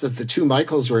suggest that the two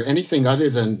Michaels were anything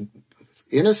other than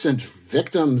innocent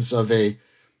victims of a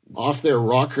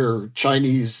off-their-rocker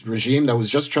Chinese regime that was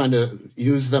just trying to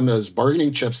use them as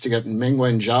bargaining chips to get Meng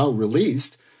Wanzhou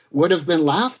released would have been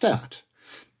laughed at.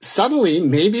 Suddenly,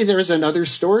 maybe there's another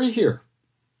story here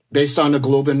based on a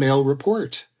Globe and Mail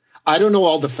report. I don't know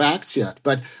all the facts yet,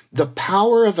 but the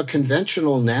power of a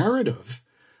conventional narrative,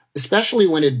 especially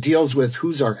when it deals with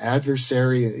who's our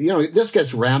adversary. This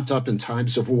gets ramped up in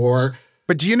times of war.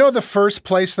 But do you know the first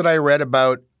place that I read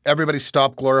about everybody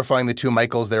stop glorifying the two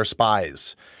Michaels, they're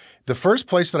spies? The first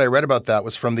place that I read about that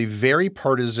was from the very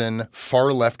partisan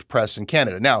far-left press in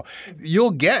Canada. Now,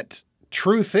 you'll get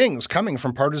true things coming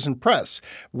from partisan press.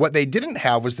 What they didn't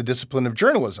have was the discipline of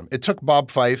journalism. It took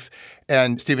Bob Fife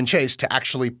and Stephen Chase to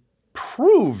actually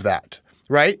prove that.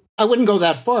 Right? I wouldn't go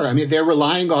that far. I mean, they're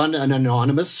relying on an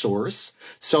anonymous source.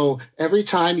 So every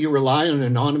time you rely on an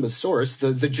anonymous source,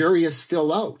 the jury is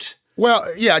still out. Well,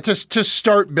 yeah, to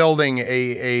start building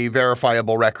a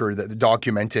verifiable record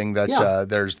documenting that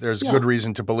there's good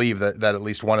reason to believe that at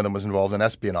least one of them was involved in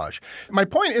espionage. My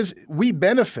point is we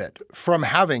benefit from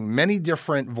having many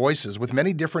different voices with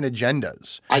many different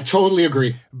agendas. I totally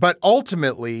agree. But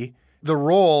ultimately, the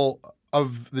role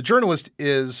of the journalist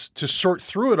is to sort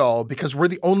through it all because we're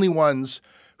the only ones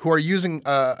who are using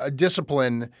a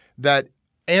discipline that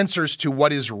answers to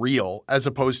what is real as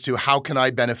opposed to how can I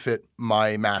benefit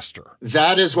my master.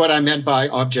 That is what I meant by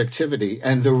objectivity.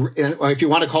 And if you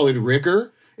want to call it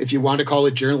rigor, if you want to call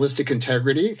it journalistic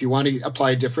integrity, if you want to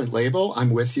apply a different label,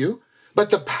 I'm with you. But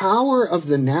the power of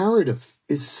the narrative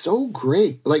is so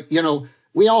great.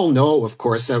 We all know, of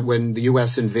course, that when the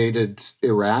U.S. invaded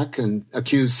Iraq and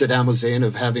accused Saddam Hussein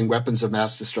of having weapons of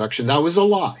mass destruction, that was a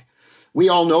lie. We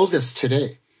all know this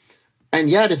today. And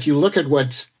yet, if you look at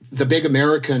what the big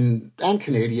American and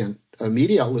Canadian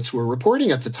media outlets were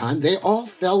reporting at the time, they all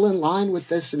fell in line with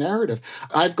this narrative.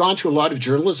 I've gone to a lot of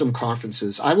journalism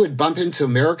conferences. I would bump into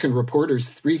American reporters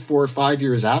 3, 4, 5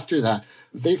 years after that.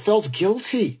 They felt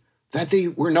guilty that they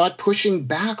were not pushing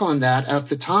back on that at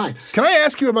the time. Can I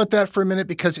ask you about that for a minute?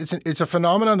 Because it's a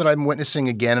phenomenon that I'm witnessing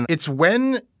again. It's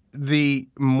when the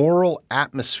moral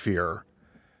atmosphere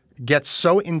gets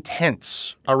so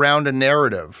intense around a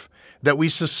narrative that we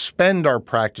suspend our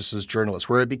practice as journalists,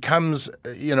 where it becomes,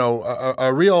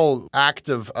 a real act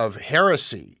of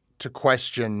heresy to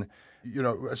question.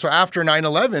 So after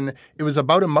 9/11, it was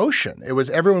about emotion. It was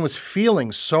everyone was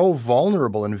feeling so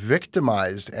vulnerable and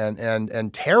victimized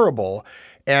and terrible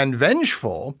and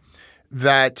vengeful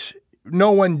that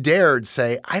no one dared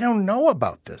say, I don't know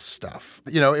about this stuff.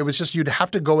 It was just you'd have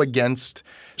to go against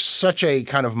such a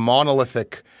kind of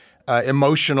monolithic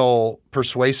emotional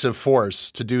persuasive force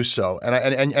to do so.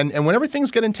 And whenever things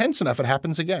get intense enough, it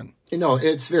happens again.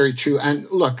 It's very true. And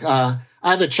look, I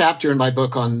have a chapter in my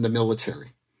book on the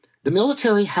military. The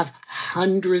military have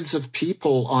hundreds of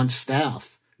people on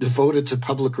staff devoted to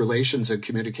public relations and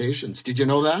communications. Did you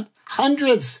know that?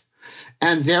 Hundreds.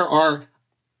 And there are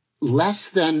less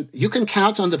than, you can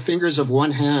count on the fingers of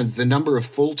one hand the number of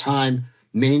full-time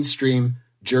mainstream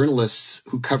journalists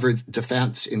who cover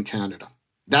defense in Canada.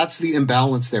 That's the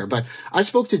imbalance there. But I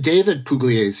spoke to David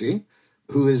Pugliese,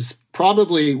 who is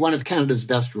probably one of Canada's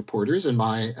best reporters, in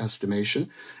my estimation.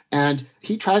 And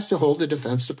he tries to hold the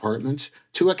Defense Department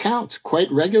to account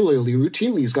quite regularly,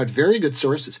 routinely. He's got very good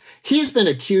sources. He's been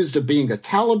accused of being a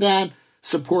Taliban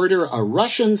supporter, a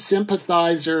Russian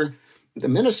sympathizer. The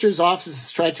minister's office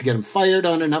has tried to get him fired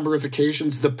on a number of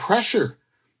occasions. The pressure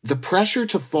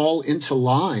to fall into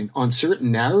line on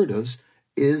certain narratives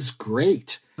is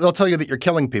great. They'll tell you that you're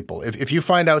killing people. If you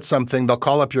find out something, they'll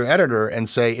call up your editor and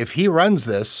say, if he runs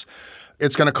this,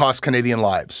 it's going to cost Canadian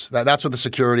lives. That's what the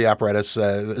security apparatus,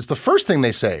 it's the first thing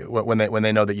they say when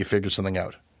they know that you figured something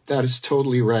out. That is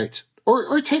totally right.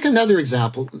 Or take another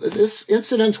example. This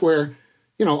incident where,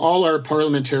 all our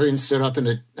parliamentarians stood up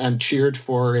and cheered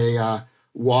for a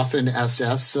Waffen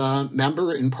SS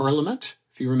member in Parliament.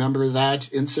 If you remember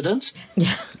that incident.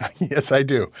 Yeah. Yes, I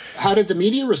do. How did the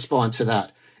media respond to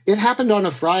that? It happened on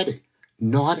a Friday.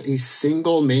 Not a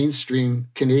single mainstream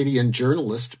Canadian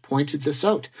journalist pointed this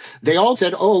out. They all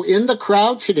said, in the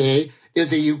crowd today,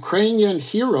 is a Ukrainian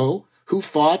hero who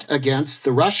fought against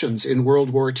the Russians in World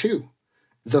War II.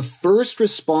 The first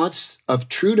response of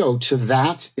Trudeau to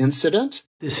that incident?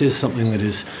 This is something that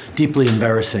is deeply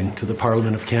embarrassing to the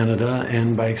Parliament of Canada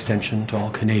and, by extension, to all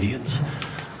Canadians.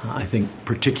 I think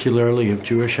particularly of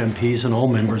Jewish MPs and all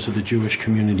members of the Jewish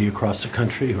community across the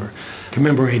country who are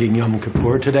commemorating Yom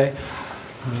Kippur today.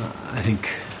 I think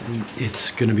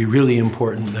it's going to be really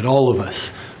important that all of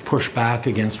us push back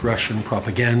against Russian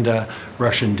propaganda,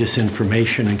 Russian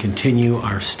disinformation, and continue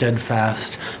our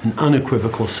steadfast and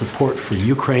unequivocal support for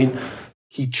Ukraine.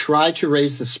 He tried to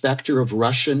raise the specter of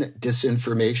Russian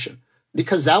disinformation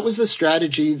because that was the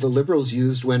strategy the Liberals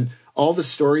used when all the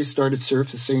stories started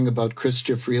surfacing about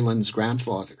Chrystia Freeland's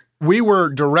grandfather. We were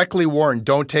directly warned,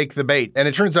 don't take the bait. And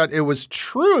it turns out it was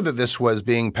true that this was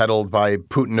being peddled by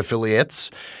Putin affiliates.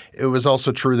 It was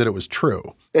also true that it was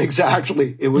true.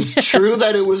 Exactly. It was true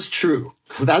that it was true.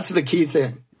 That's the key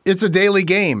thing. It's a daily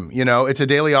game, you know, it's a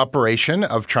daily operation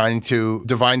of trying to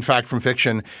divine fact from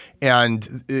fiction.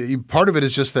 And part of it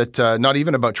is just that not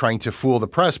even about trying to fool the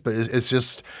press, but it's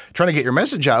just trying to get your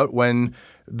message out when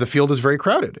the field is very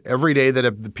crowded. Every day that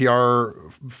a PR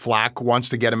flack wants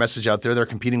to get a message out there, they're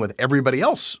competing with everybody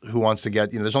else who wants to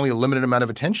get, there's only a limited amount of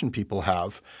attention people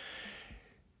have.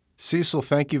 Cecil,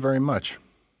 thank you very much.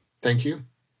 Thank you.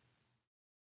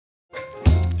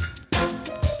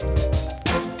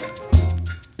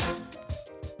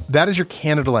 That is your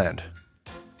Canada Land.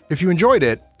 If you enjoyed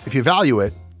it, if you value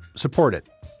it, support it.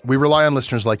 We rely on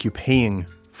listeners like you paying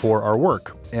for our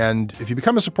work. And if you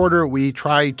become a supporter, we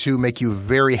try to make you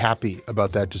very happy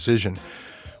about that decision.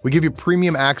 We give you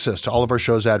premium access to all of our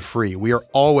shows ad-free. We are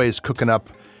always cooking up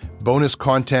bonus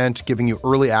content, giving you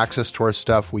early access to our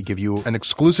stuff. We give you an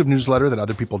exclusive newsletter that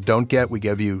other people don't get. We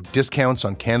give you discounts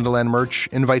on Canada Land merch,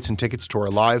 invites and tickets to our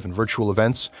live and virtual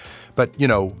events. But,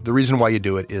 the reason why you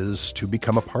do it is to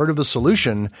become a part of the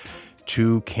solution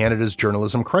to Canada's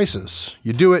journalism crisis.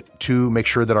 You do it to make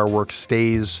sure that our work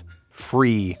stays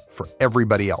free for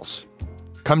everybody else.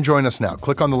 Come join us now.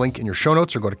 Click on the link in your show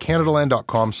notes or go to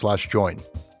canadaland.com/join.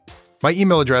 My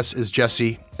email address is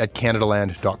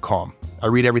jesse@canadaland.com. I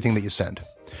read everything that you send.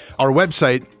 Our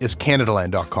website is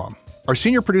canadaland.com. Our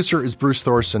senior producer is Bruce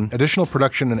Thorson. Additional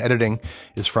production and editing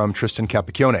is from Tristan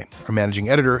Capacchione. Our managing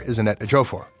editor is Annette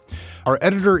Ejiofor. Our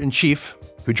editor-in-chief,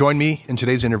 who joined me in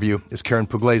today's interview, is Karen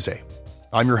Pugliese.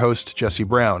 I'm your host, Jesse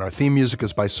Brown. Our theme music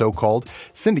is by So Called.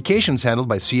 Syndication's handled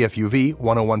by CFUV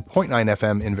 101.9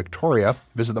 FM in Victoria.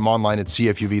 Visit them online at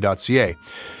cfuv.ca.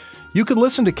 You can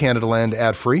listen to Canada Land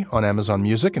ad-free on Amazon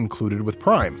Music, included with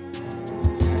Prime.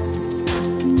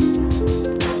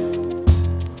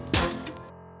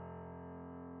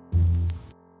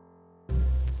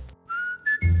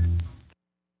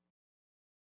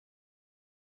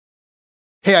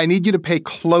 Hey, I need you to pay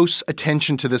close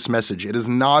attention to this message. It is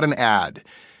not an ad.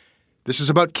 This is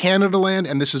about Canada Land,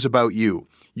 and this is about you.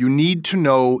 You need to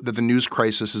know that the news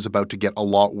crisis is about to get a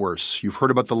lot worse. You've heard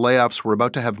about the layoffs. We're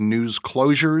about to have news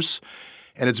closures,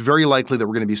 and it's very likely that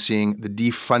we're going to be seeing the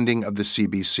defunding of the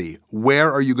CBC.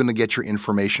 Where are you going to get your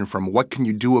information from? What can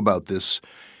you do about this?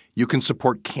 You can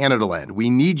support Canada Land. We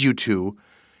need you to.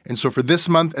 And so for this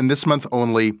month and this month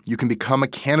only, you can become a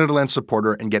Canada Land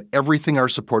supporter and get everything our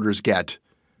supporters get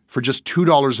for just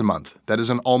 $2 a month. That is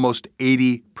an almost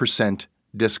 80%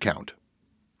 discount.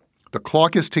 The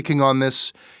clock is ticking on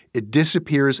this. It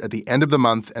disappears at the end of the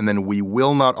month, and then we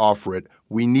will not offer it.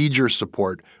 We need your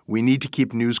support. We need to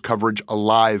keep news coverage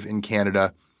alive in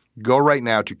Canada. Go right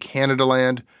now to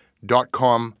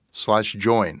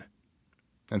canadaland.com/join.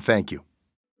 And thank you.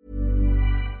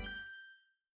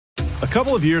 A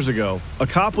couple of years ago, a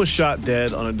cop was shot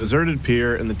dead on a deserted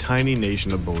pier in the tiny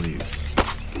nation of Belize.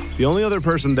 The only other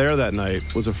person there that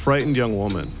night was a frightened young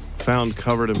woman, found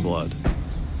covered in blood.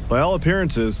 By all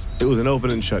appearances, it was an open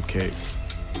and shut case.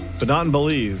 But not in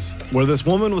Belize, where this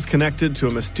woman was connected to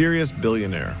a mysterious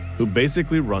billionaire who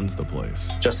basically runs the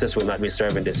place. Justice will not be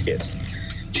served in this case.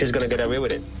 She's going to get away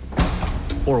with it.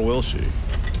 Or will she?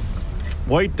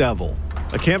 White Devil,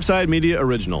 a Campside Media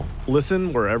original.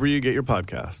 Listen wherever you get your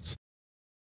podcasts.